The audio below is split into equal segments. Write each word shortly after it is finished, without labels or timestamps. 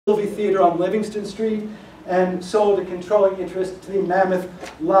Levy Theater on Livingston Street and sold a controlling interest to the Mammoth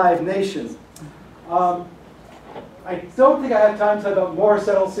Live Nation. I don't think I have time to talk about Morris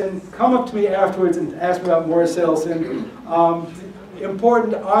Edelson. Come up to me afterwards and ask me about Morris Edelson.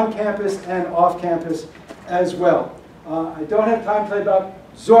 Important on campus and off campus as well. I don't have time to tell you about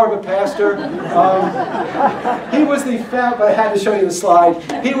Zorba Pastor. He was the but I had to show you the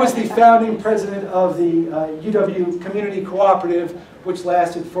slide. He was the founding president of the UW Community Cooperative, which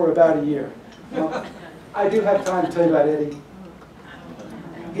lasted for about a year. I do have time to tell you about Eddie.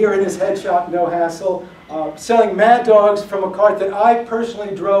 Here in his headshot, no hassle, selling Mad Dogs from a cart that I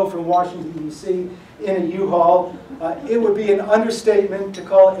personally drove from Washington, D.C. in a U-Haul. It would be an understatement to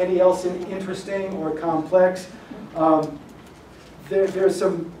call Eddie Elson interesting or complex. There's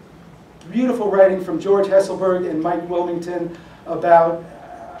some beautiful writing from George Hesselberg and Mike Wilmington about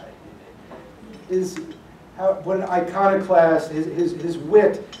what an iconoclast, his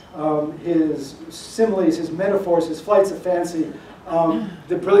wit, his similes, his metaphors, his flights of fancy,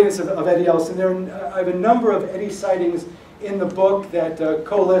 the brilliance of Eddie Elson. I have a number of Eddie sightings in the book that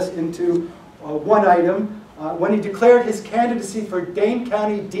coalesce into one item. When he declared his candidacy for Dane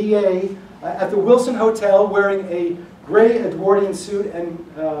County DA at the Wilson Hotel wearing a gray Edwardian suit and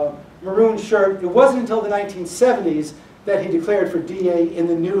maroon shirt, it wasn't until the 1970s that he declared for DA in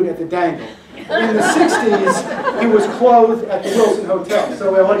the nude at the Dangle. In the 60s, he was clothed at the Wilson Hotel.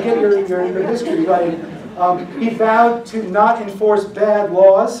 So I want to get your history right. He vowed to not enforce bad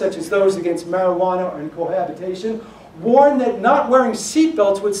laws, such as those against marijuana and cohabitation, warned that not wearing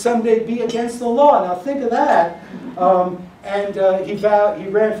seatbelts would someday be against the law. Now think of that. He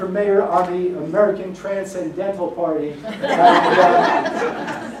ran for mayor on the American Transcendental Party.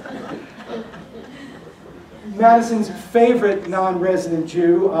 Madison's favorite non-resident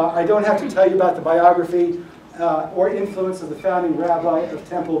Jew. I don't have to tell you about the biography or influence of the founding rabbi of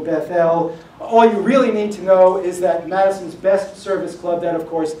Temple Bethel. All you really need to know is that Madison's best service club, that of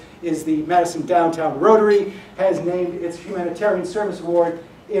course is the Madison Downtown Rotary, has named its Humanitarian Service Award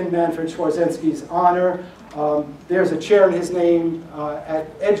in Manfred Schwarzensky's honor. There's a chair in his name at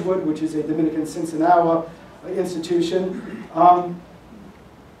Edgewood, which is a Dominican Sinsinawa institution.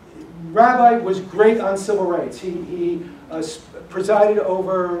 Rabbi was great on civil rights. He presided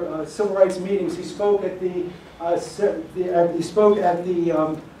over civil rights meetings. He spoke at the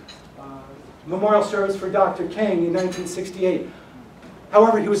memorial service for Dr. King in 1968.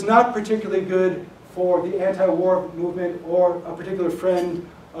 However, he was not particularly good for the anti-war movement or a particular friend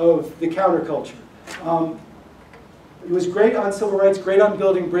of the counterculture. He was great on civil rights, great on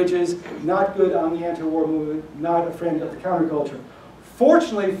building bridges, not good on the anti-war movement, not a friend of the counterculture.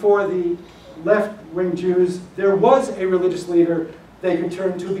 Fortunately for the left-wing Jews, there was a religious leader they could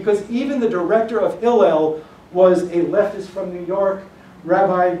turn to, because even the director of Hillel was a leftist from New York,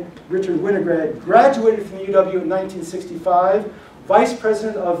 Rabbi Richard Winograd, graduated from UW in 1965, vice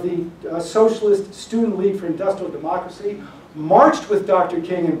president of the Socialist Student League for Industrial Democracy, marched with Dr.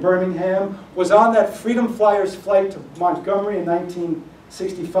 King in Birmingham, was on that Freedom Flyers flight to Montgomery in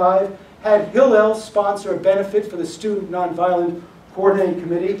 1965, had Hillel sponsor a benefit for the Student Nonviolent Coordinating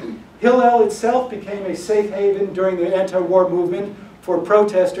Committee. Hillel itself became a safe haven during the anti-war movement for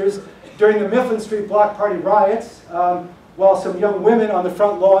protesters. During the Mifflin Street Block Party riots, while some young women on the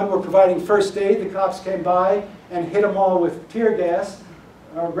front lawn were providing first aid, the cops came by and hit them all with tear gas.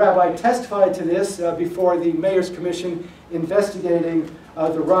 Rabbi testified to this before the Mayor's Commission investigating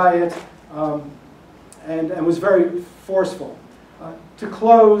the riot and was very forceful. To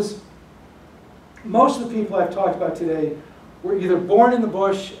close, most of the people I've talked about today were either born in the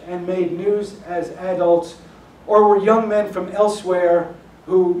bush and made news as adults, or were young men from elsewhere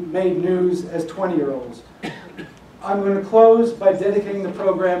who made news as 20-year-olds. I'm going to close by dedicating the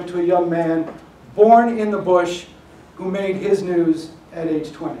program to a young man born in the bush who made his news at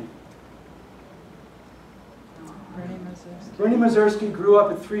age 20. Bernie Mazursky grew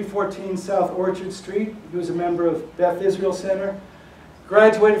up at 314 South Orchard Street. He was a member of Beth Israel Center.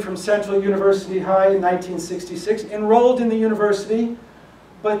 Graduated from Central University High in 1966, enrolled in the university,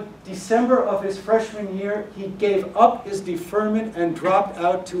 but December of his freshman year, he gave up his deferment and dropped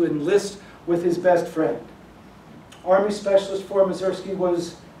out to enlist with his best friend. Army specialist for Mazursky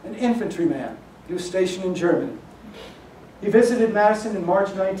was an infantryman. He was stationed in Germany. He visited Madison in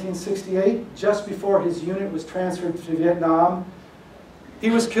March 1968, just before his unit was transferred to Vietnam. He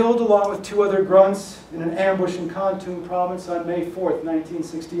was killed along with two other grunts in an ambush in Kontum province on May 4th,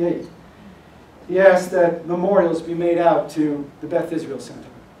 1968. He asked that memorials be made out to the Beth Israel Center.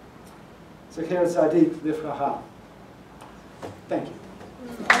 Zecher Tzadik Livracha. Thank you.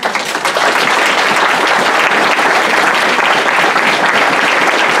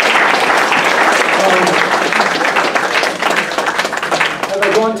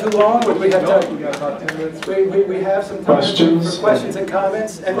 along, or do we have time? We got about 10 minutes. We have some time for questions and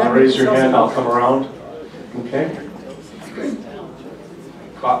comments. And then raise your hand, I'll come around. Okay.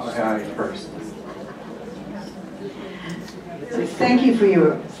 Caught my eye first. Thank you for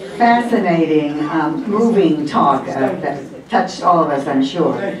your fascinating, moving talk that touched all of us, I'm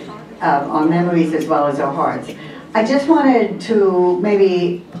sure, our memories as well as our hearts. I just wanted to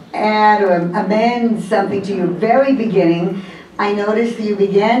maybe add or amend something to your very beginning. I noticed that you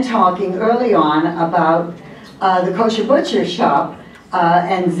began talking early on about the kosher butcher shop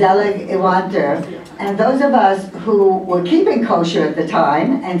and Zelig Iwanter. And those of us who were keeping kosher at the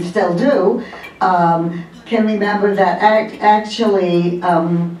time, and still do, can remember that actually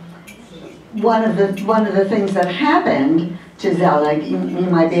one of the things that happened to Zelig, you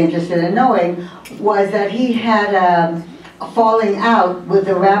might be interested in knowing, was that he had a falling out with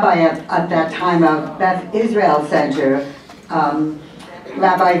the rabbi at that time of Beth Israel Center,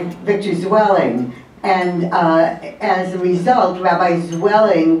 Rabbi Victor Zwelling. And as a result, Rabbi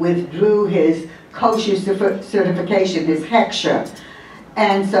Zwelling withdrew his kosher certification, his heksher.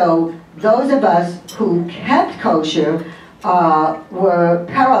 And so those of us who kept kosher were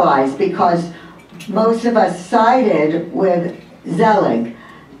paralyzed because most of us sided with Zelig,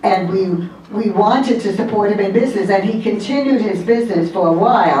 and we wanted to support him in business, and he continued his business for a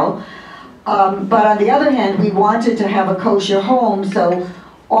while. But on the other hand, we wanted to have a kosher home, so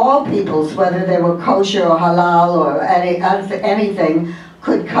all peoples, whether they were kosher or halal or anything,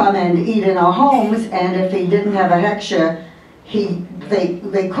 could come and eat in our homes, and if he didn't have a heksher,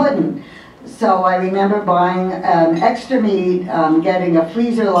 they couldn't. So I remember buying extra meat, getting a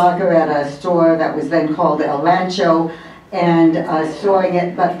freezer locker at a store that was then called El Rancho, and storing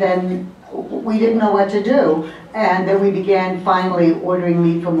it, but then we didn't know what to do. And then we began finally ordering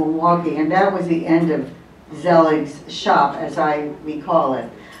meat from Milwaukee, and that was the end of Zelig's shop, as I recall it.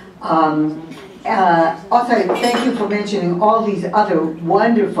 Also, thank you for mentioning all these other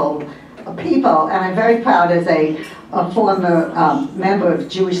wonderful people, and I'm very proud as a former member of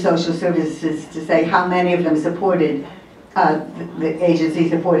Jewish Social Services to say how many of them supported the agency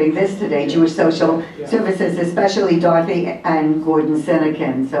supporting this today, Jewish Social Services, especially Dorothy and Gordon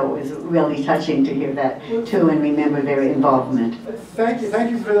Sinekin. So it was really touching to hear that too and remember their involvement. Thank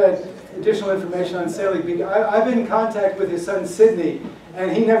you for that additional information on Selig. I've been in contact with his son Sidney,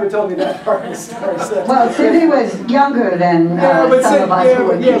 and he never told me that part of the story. So. Well, Sidney was younger than some of us who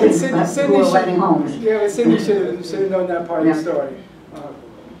were who were wedding homes. Yeah, but Sidney should have known that part of the story.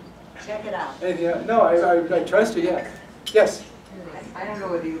 Check it out. No, I trust you, yeah. Yes? I don't know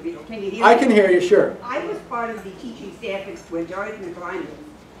whether can you hear me? I can hear you, sure. I was part of the teaching staff when Dorothy McLean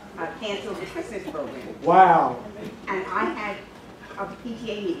canceled the Christmas program. Wow. And I had a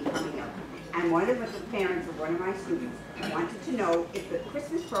PTA meeting coming up. And one of the parents of one of my students wanted to know if the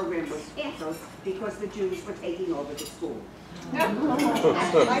Christmas program was canceled because the Jews were taking over the school.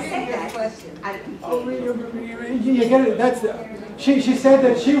 I said that question at a PTA. You get it. She said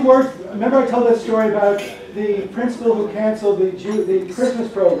that she worked. Remember, I told that story about the principal who canceled the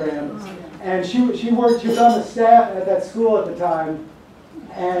Christmas program, and she was on the staff at that school at the time,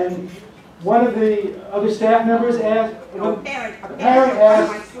 and one of the other staff members asked, A parent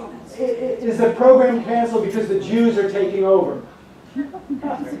asked, is the program canceled because the Jews are taking over?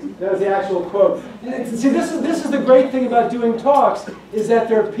 That was the actual quote. See, this is the great thing about doing talks, is that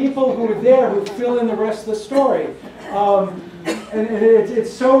there are people who are there who fill in the rest of the story. And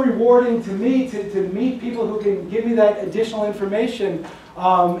it's so rewarding to me to meet people who can give me that additional information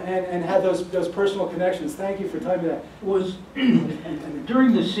and have those personal connections. Thank you for telling me that. Was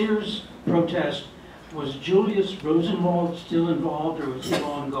during the Sears protest, was Julius Rosenwald still involved, or was he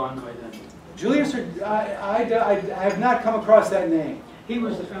long gone by then? Julius, I have not come across that name. He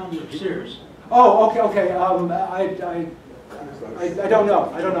was the founder of Sears. Oh, okay. I don't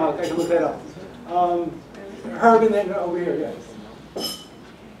know. I can look that up. Herb, and then over here, yes.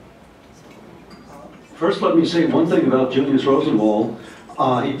 First, let me say one thing about Julius Rosenwald.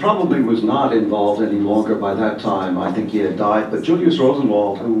 He probably was not involved any longer by that time. I think he had died. But Julius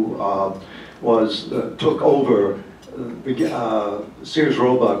Rosenwald, who took over Sears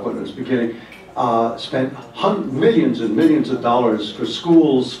Roebuck when it was beginning, spent millions and millions of dollars for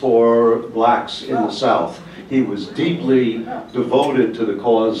schools for blacks in the South. He was deeply devoted to the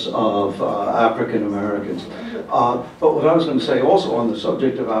cause of African Americans. But what I was going to say also on the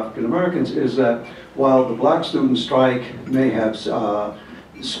subject of African Americans is that while the black student strike may have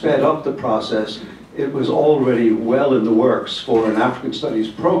sped up the process, it was already well in the works for an African Studies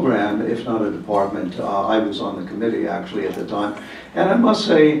program, if not a department. I was on the committee actually at the time. And I must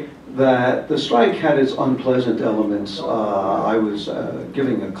say that the strike had its unpleasant elements. I was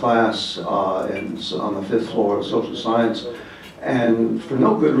giving a class on the 5th floor of social science, and for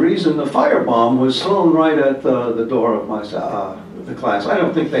no good reason, a firebomb was thrown right at the door of the class. I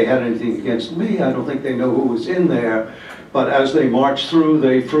don't think they had anything against me. I don't think they know who was in there. But as they marched through,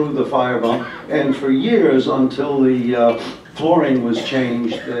 they threw the firebomb. And for years, until the flooring was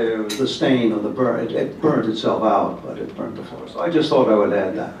changed, the stain of the burn, it burned itself out, but it burned the floor. So I just thought I would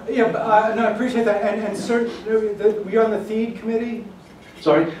add that. Yeah, no, I appreciate that. And sir, were you on the THEED committee?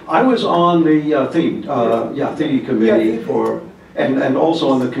 Sorry, I was on the THEED committee for, and also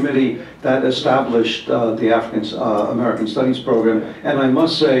on the committee that established the African American Studies program. And I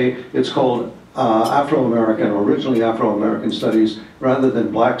must say, it's called Afro-American, originally Afro-American Studies, rather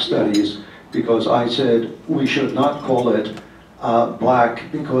than Black Studies, because I said we should not call it black,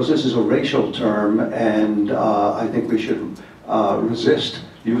 because this is a racial term, and I think we should resist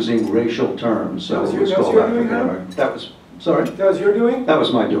using racial terms. So it was called African-American. That was, sorry? That was your doing? That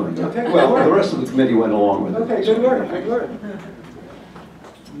was my doing. Yeah. Okay, well, the rest of the committee went along with it. Okay, good work, good work.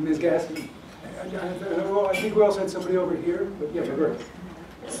 Ms. Gaston? I think we also had somebody over here, but yeah, good work.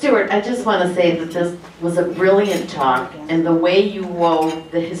 Stuart, I just want to say that this was a brilliant talk, and the way you wove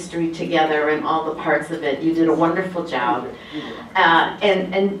the history together and all the parts of it, you did a wonderful job.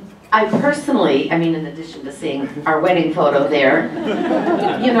 And I personally, I mean, in addition to seeing our wedding photo there,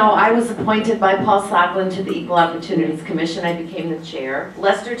 you know, I was appointed by Paul Soglin to the Equal Opportunities Commission. I became the chair.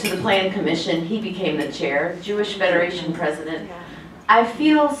 Lester to the Plan Commission. He became the chair. Jewish Federation president. I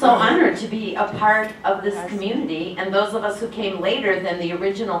feel so honored to be a part of this community, and those of us who came later than the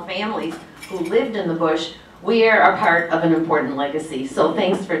original families who lived in the bush, we are a part of an important legacy. So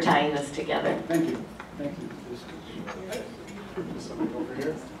thanks for tying this together. Thank you. Thank you.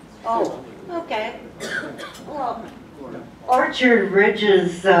 Oh, okay. Well, Orchard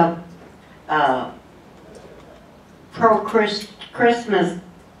Ridge's pro-Christmas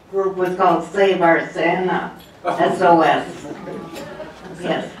group was called Save Our Santa, SOS.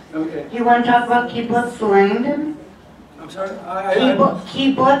 Yes. Okay. You want to talk about Kibbutz Langdon? I'm sorry?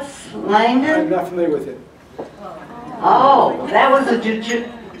 Kibbutz I'm Langdon? not familiar with it. Oh, that was a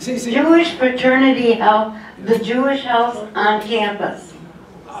Jewish fraternity house, the Jewish house on campus.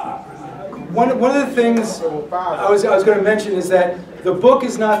 One of the things I was going to mention is that the book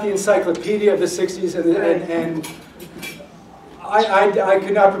is not the encyclopedia of the 60s, and I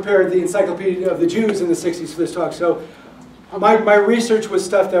could not prepare the encyclopedia of the Jews in the 60s for this talk. So my research was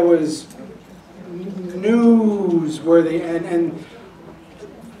stuff that was newsworthy, and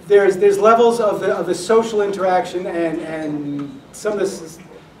there's levels of the social interaction and some of the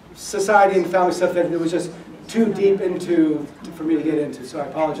society and family stuff that it was just too deep into for me to get into. So I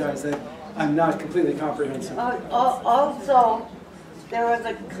apologize that I'm not completely comprehensive. also, there was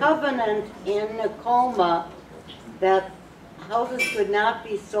a covenant in Nakoma that houses could not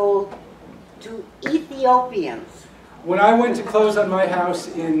be sold to Ethiopians. When I went to close on my house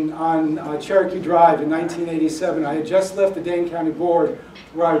on Cherokee Drive in 1987, I had just left the Dane County Board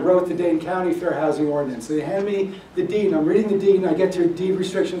where I wrote the Dane County Fair Housing Ordinance. So they hand me the deed, and I'm reading the deed, and I get to deed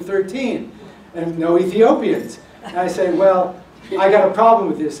restriction 13, and no Ethiopians. And I say, well, I got a problem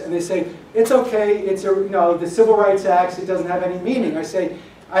with this. And they say, it's okay, it's the Civil Rights Act, it doesn't have any meaning. I say,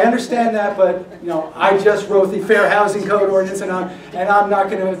 I understand that, but I just wrote the Fair Housing Code ordinance, and I'm not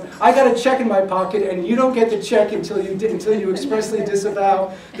going to. I got a check in my pocket, and you don't get the check until you expressly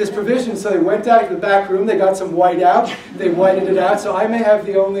disavow this provision. So they went out to the back room. They got some white out. They whited it out. So I may have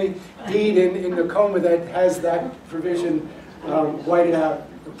the only deed in Nakoma that has that provision whited out,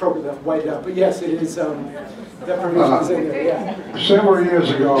 appropriately whited out. But yes, it is. That provision is in there. Yeah.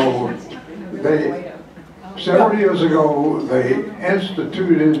 Several years ago, they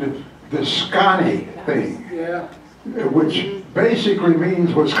instituted the Scotty thing, Yeah. which basically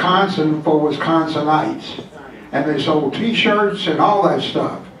means Wisconsin for Wisconsinites. And they sold T-shirts and all that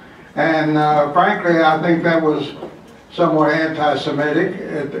stuff. And frankly, I think that was somewhat anti-Semitic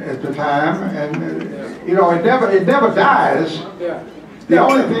at the time. And it never dies. Yeah. The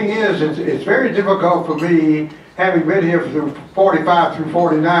only thing is, it's very difficult for me, having been here from 45 through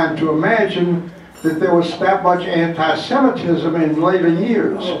 49, to imagine that there was that much anti-Semitism in later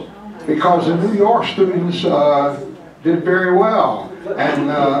years, because the New York students did very well and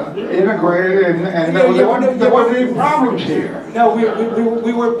integrated, and there weren't any problems here. No,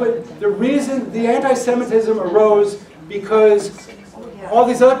 we were, but the reason the anti-Semitism arose because all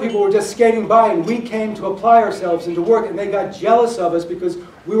these other people were just skating by, and we came to apply ourselves and to work, and they got jealous of us because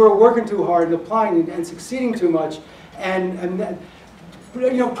we were working too hard and applying and succeeding too much, and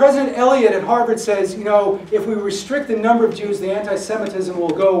President Eliot at Harvard says, if we restrict the number of Jews, the anti-Semitism will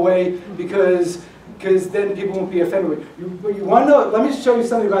go away because then people won't be offended. You want to know? Let me show you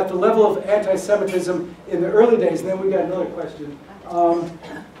something about the level of anti-Semitism in the early days, and then we got another question.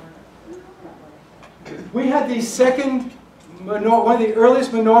 We had the one of the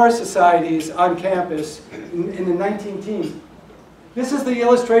earliest menorah societies on campus in the 1910s. This is the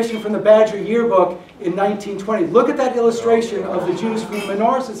illustration from the Badger Yearbook in 1920. Look at that illustration of the Jews from the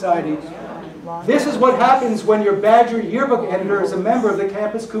Menorah Society. This is what happens when your Badger Yearbook editor is a member of the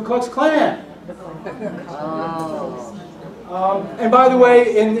campus Ku Klux Klan. And by the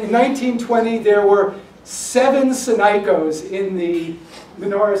way, in 1920, there were 7 Sinaikos in the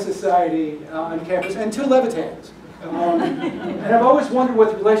Menorah Society on campus, and 2 Levitans. And I've always wondered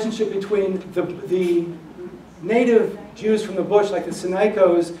what the relationship between the native Jews from the bush, like the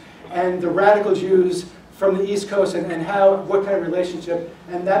Sinaikos, and the radical Jews from the East Coast, and what kind of relationship,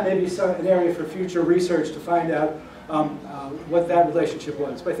 and that may be an area for future research to find out what that relationship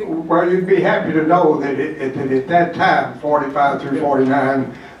was. But I think well, you'd be happy to know that at that time, 45 through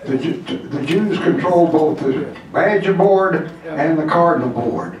 49, the Jews controlled both the Badger Board and the Cardinal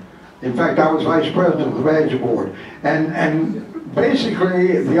Board. In fact, I was vice president of the Badger Board, and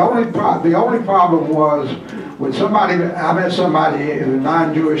basically the only problem was when I met somebody in a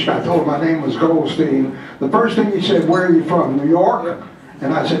non-Jewish. I told him my name was Goldstein. The first thing he said, "Where are you from? New York?"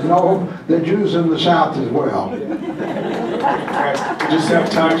 And I said, "No, the Jews in the South as well." We just have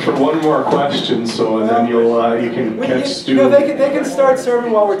time for one more question, so then you can catch students. They can start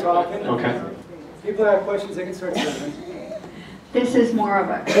serving while we're talking. Okay. People that have questions, they can start serving. This is more of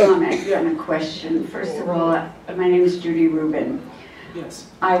a comment than a question. First of all, my name is Judy Rubin. Yes.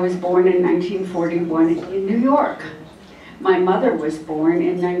 I was born in 1941 in New York. My mother was born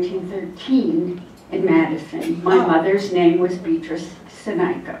in 1913 in Madison. My mother's name was Beatrice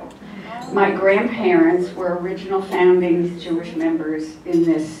Sinaiko. My grandparents were original founding Jewish members in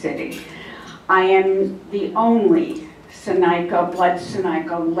this city. I am the only Sinaiko, blood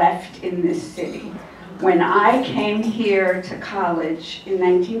Sinaiko left in this city. When I came here to college in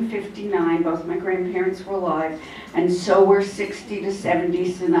 1959, both my grandparents were alive, and so were 60 to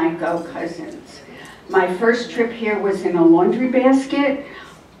 70 Sinaiko cousins. My first trip here was in a laundry basket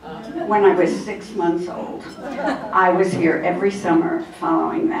when I was 6 months old. I was here every summer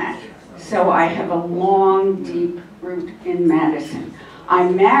following that. So I have a long, deep root in Madison. I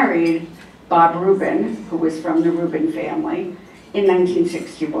married Bob Rubin, who was from the Rubin family, in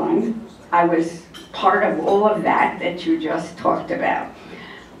 1961. I was part of all of that you just talked about.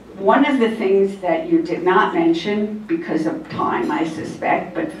 One of the things that you did not mention, because of time, I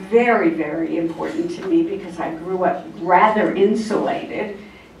suspect, but very, very important to me because I grew up rather insulated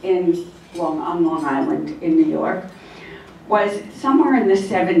on Long Island in New York, was somewhere in the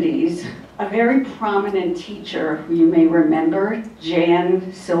 70s, a very prominent teacher who you may remember,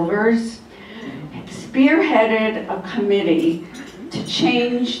 Jan Silvers, spearheaded a committee to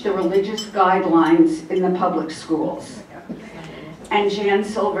change the religious guidelines in the public schools. And Jan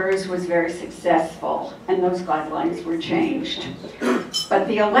Silvers was very successful, and those guidelines were changed. But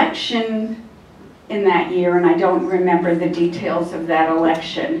the election in that year, and I don't remember the details of that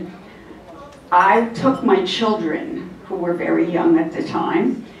election, I took my children, who were very young at the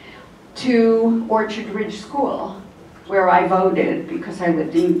time, to Orchard Ridge School, where I voted because I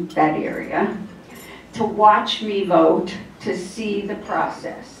lived in that area, to watch me vote, to see the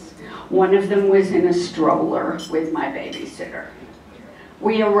process. One of them was in a stroller with my babysitter.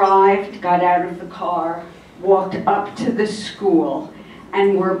 We arrived, got out of the car, walked up to the school,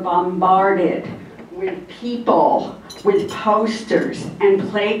 and were bombarded with people with posters and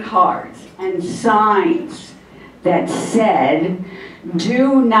play cards and signs that said,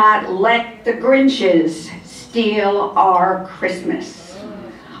 "Do not let the Grinches steal our Christmas."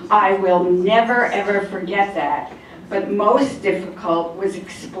 I will never ever forget that. But most difficult was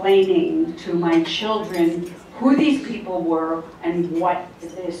explaining to my children who these people were and what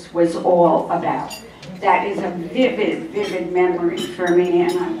this was all about. That is a vivid, vivid memory for me,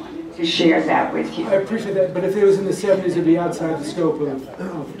 and I wanted to share that with you. I appreciate that, but if it was in the 70s, it'd be outside the scope of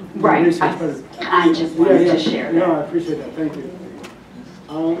right. research. I just wanted to share that. No, I appreciate that. Thank you.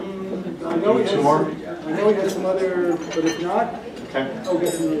 I know we had some other, but if not, okay. I'll get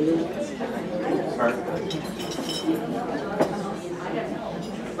some other. Sorry.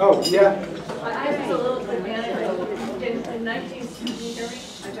 Oh, yeah. I have a little advantage.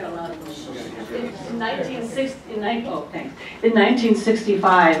 In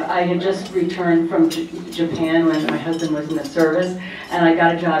 1965, I had just returned from Japan when my husband was in the service, and I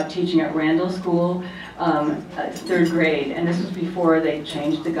got a job teaching at Randall School, third grade, and this was before they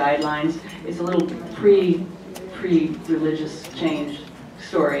changed the guidelines. It's a little pre-religious change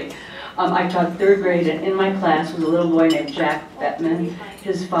story. I taught third grade, and in my class was a little boy named Jack Fettman.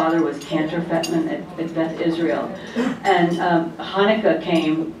 His father was Cantor Fettman at Beth Israel. And Hanukkah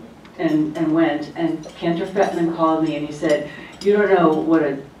came and went, and Cantor Fettman called me and he said, "You don't know what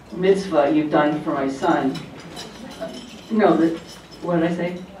a mitzvah you've done for my son." No, what did I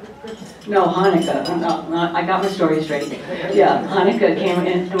say? No, Hanukkah. No, I got my story straight. Yeah, Hanukkah came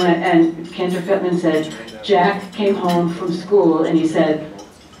in and Cantor Fettman said, Jack came home from school and he said,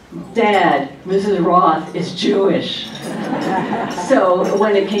 "Dad, Mrs. Roth is Jewish." So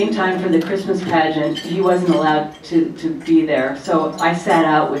when it came time for the Christmas pageant, he wasn't allowed to be there. So I sat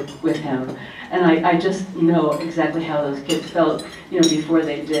out with him. And I just know exactly how those kids felt, before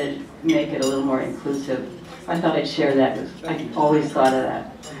they did make it a little more inclusive. I thought I'd share that, because I always thought of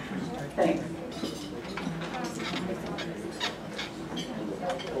that. Thanks.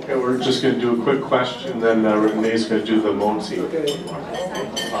 Okay, we're just going to do a quick question, then Renee's going to do the Motzi.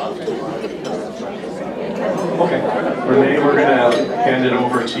 Okay, Renee, we're going to hand it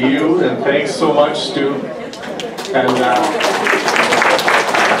over to you, and thanks so much, Stu. And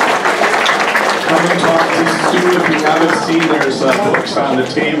come and talk to Stu if you haven't seen. There's books on the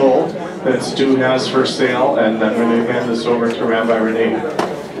table that Stu has for sale, and I'm going to hand this over to Rabbi Renee.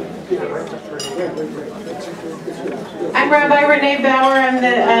 I'm Rabbi Renee Bauer. I'm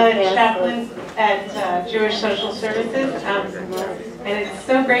the chaplain at Jewish Social Services. And it's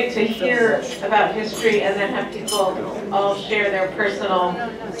so great to hear about history and then have people all share their personal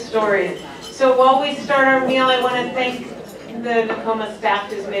stories. So while we start our meal, I want to thank the Nakoma staff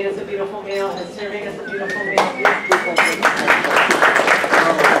who's made us a beautiful meal and is serving us a beautiful meal.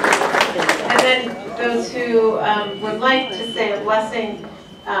 And then those who would like to say a blessing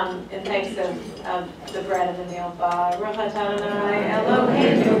in thanks of the bread and the meal. Baruch atah Adonai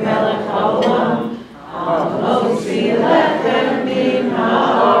Eloheinu melech haolam, hamotzi lechem min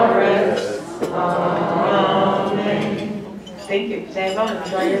haaretz. Amen. Thank you. Stay home and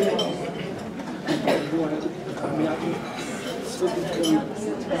enjoy your meal.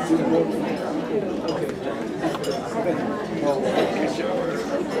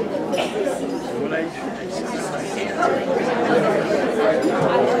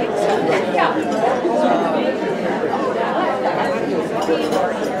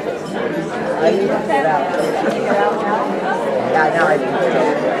 I need to get out. Can you get out now? Yeah, now I do.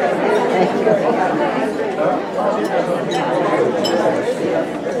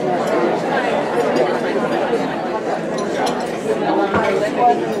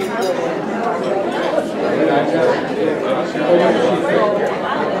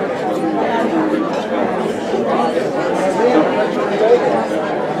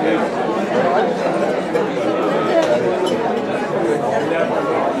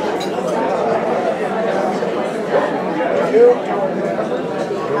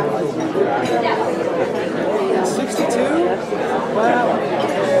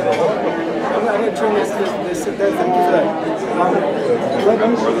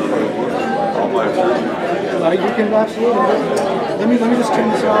 Thank You can absolutely. Let me just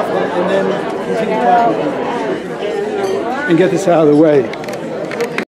turn this off and then continue talking and get this out of the way.